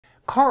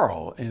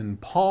Carl in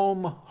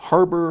Palm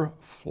Harbor,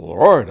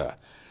 Florida,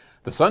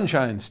 the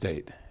Sunshine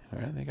State. All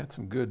right, they got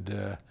some good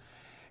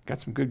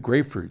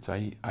grapefruits.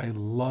 I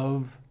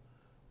love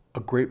a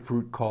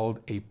grapefruit called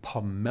a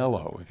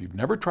pomelo. If you've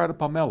never tried a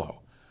pomelo,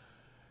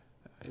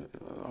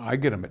 I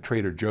get them at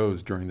Trader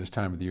Joe's during this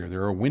time of the year.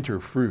 They're a winter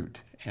fruit,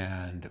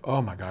 and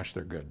oh my gosh,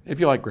 they're good if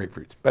you like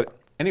grapefruits. But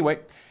anyway,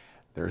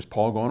 there's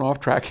Paul going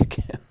off track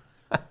again.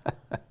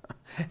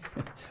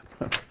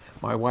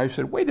 My wife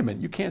said, wait a minute,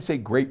 you can't say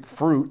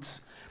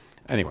grapefruits.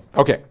 Anyway,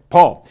 okay,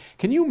 Paul,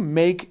 can you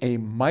make a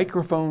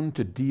microphone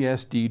to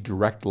DSD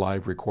direct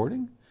live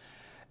recording,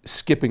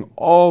 skipping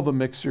all the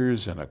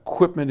mixers and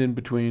equipment in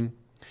between,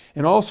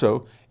 and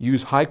also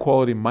use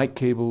high-quality mic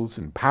cables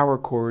and power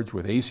cords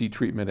with AC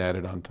treatment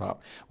added on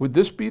top? Would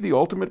this be the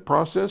ultimate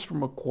process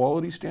from a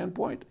quality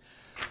standpoint?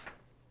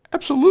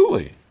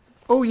 Absolutely.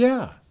 Oh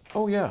yeah,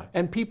 oh yeah.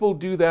 And people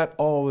do that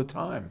all the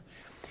time.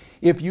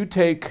 If you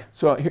take,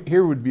 so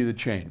here would be the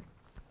chain.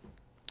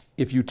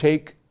 If you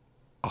take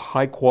a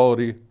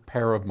high-quality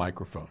pair of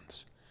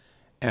microphones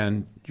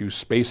and you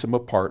space them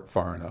apart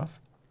far enough,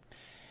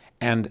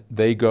 and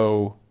they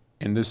go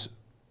in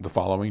the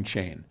following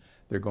chain.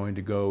 They're going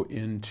to go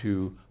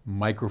into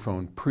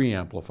microphone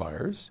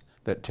preamplifiers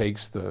that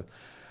takes the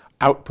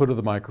output of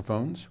the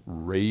microphones,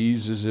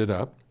 raises it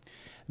up.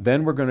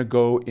 Then we're going to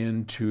go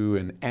into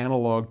an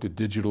analog to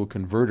digital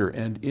converter.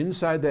 And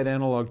inside that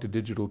analog to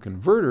digital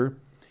converter,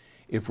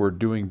 if we're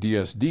doing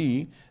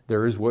DSD,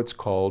 there is what's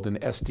called an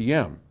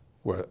SDM,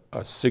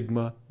 a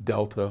sigma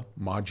delta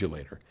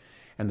modulator.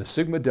 And the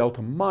sigma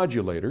delta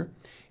modulator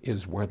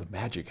is where the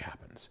magic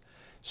happens.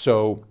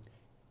 So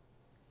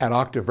at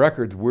Octave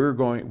Records, we're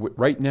going,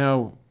 right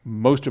now,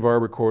 most of our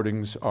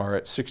recordings are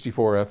at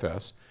 64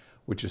 FS,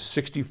 which is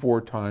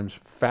 64 times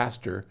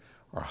faster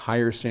or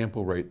higher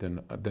sample rate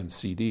than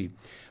CD.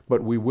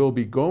 But we will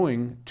be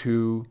going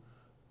to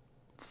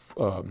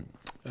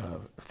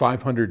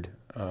 500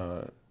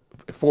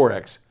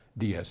 4X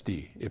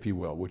DSD, if you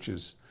will, which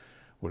is,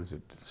 what is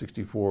it,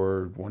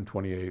 64,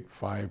 128,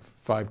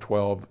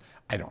 512,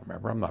 I don't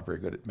remember, I'm not very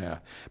good at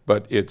math,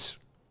 but it's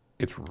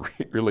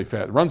really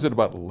fast. It runs at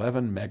about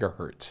 11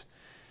 megahertz,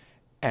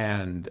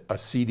 and a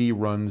CD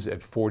runs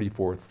at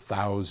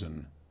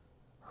 44,000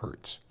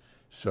 hertz.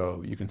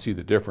 So you can see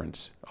the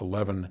difference,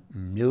 11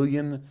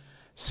 million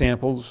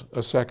samples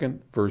a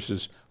second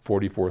versus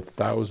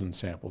 44,000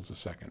 samples a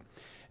second.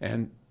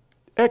 And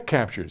it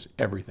captures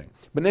everything.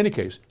 But in any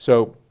case,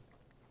 so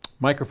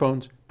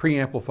microphones,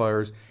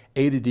 preamplifiers,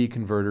 A to D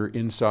converter.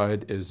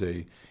 Inside is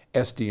a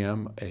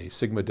SDM, a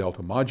sigma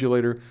delta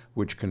modulator,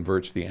 which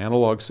converts the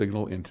analog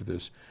signal into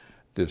this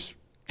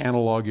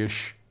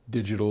analog-ish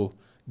digital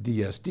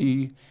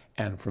DSD,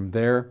 and from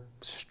there,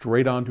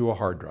 straight onto a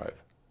hard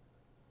drive.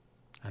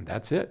 And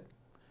that's it.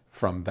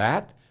 From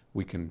that,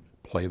 we can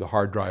play the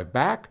hard drive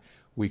back.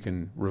 We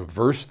can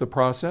reverse the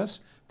process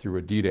through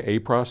a D to A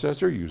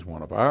processor, use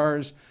one of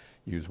ours,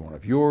 use one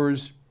of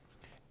yours,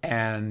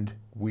 and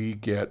we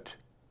get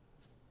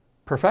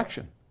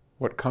perfection.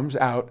 What comes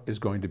out is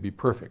going to be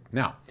perfect.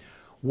 Now,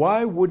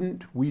 why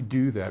wouldn't we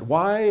do that?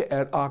 Why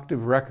at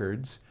Octave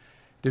Records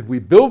did we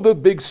build the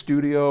big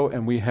studio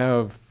and we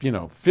have,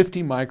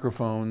 50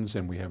 microphones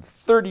and we have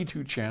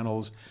 32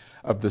 channels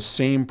of the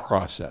same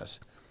process?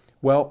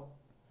 Well,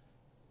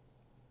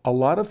 a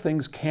lot of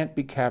things can't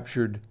be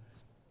captured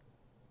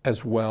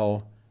as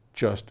well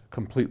just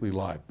completely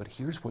live. But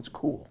here's what's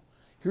cool.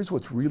 Here's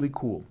what's really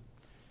cool.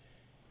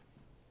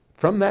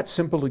 From that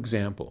simple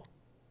example,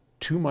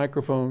 2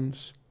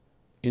 microphones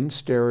in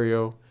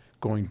stereo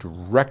going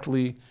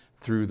directly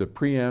through the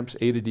preamps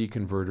A to D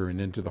converter and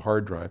into the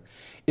hard drive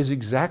is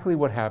exactly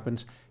what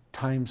happens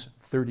times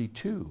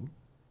 32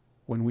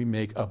 when we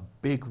make a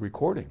big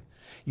recording.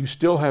 You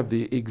still have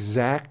the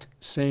exact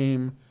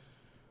same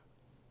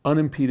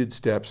unimpeded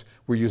steps.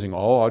 We're using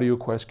all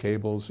AudioQuest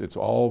cables. It's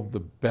all the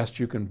best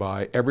you can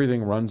buy.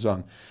 Everything runs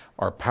on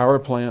our power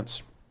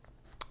plants.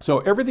 So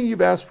everything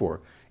you've asked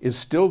for is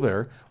still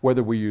there,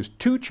 whether we use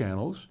 2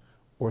 channels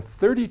or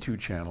 32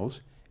 channels.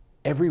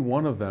 Every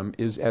one of them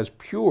is as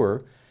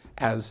pure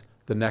as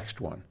the next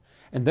one.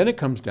 And then it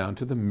comes down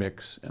to the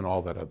mix and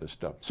all that other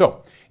stuff.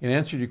 So in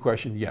answer to your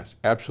question, yes,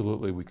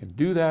 absolutely we can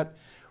do that.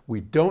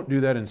 We don't do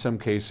that in some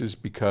cases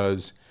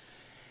because,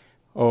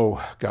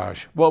 oh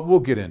gosh, well, we'll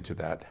get into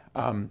that.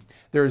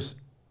 There's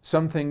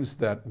some things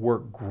that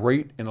work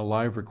great in a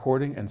live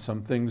recording and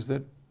some things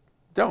that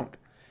don't.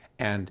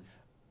 And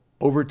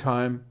over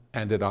time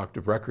and at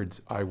Octave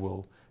Records, I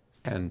will,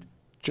 and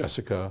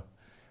Jessica,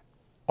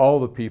 all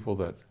the people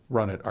that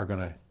run it are going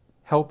to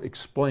help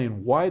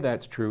explain why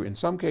that's true in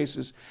some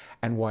cases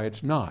and why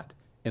it's not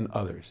in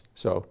others.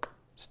 So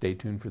stay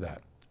tuned for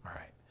that. All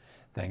right.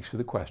 Thanks for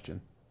the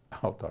question.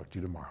 I'll talk to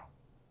you tomorrow.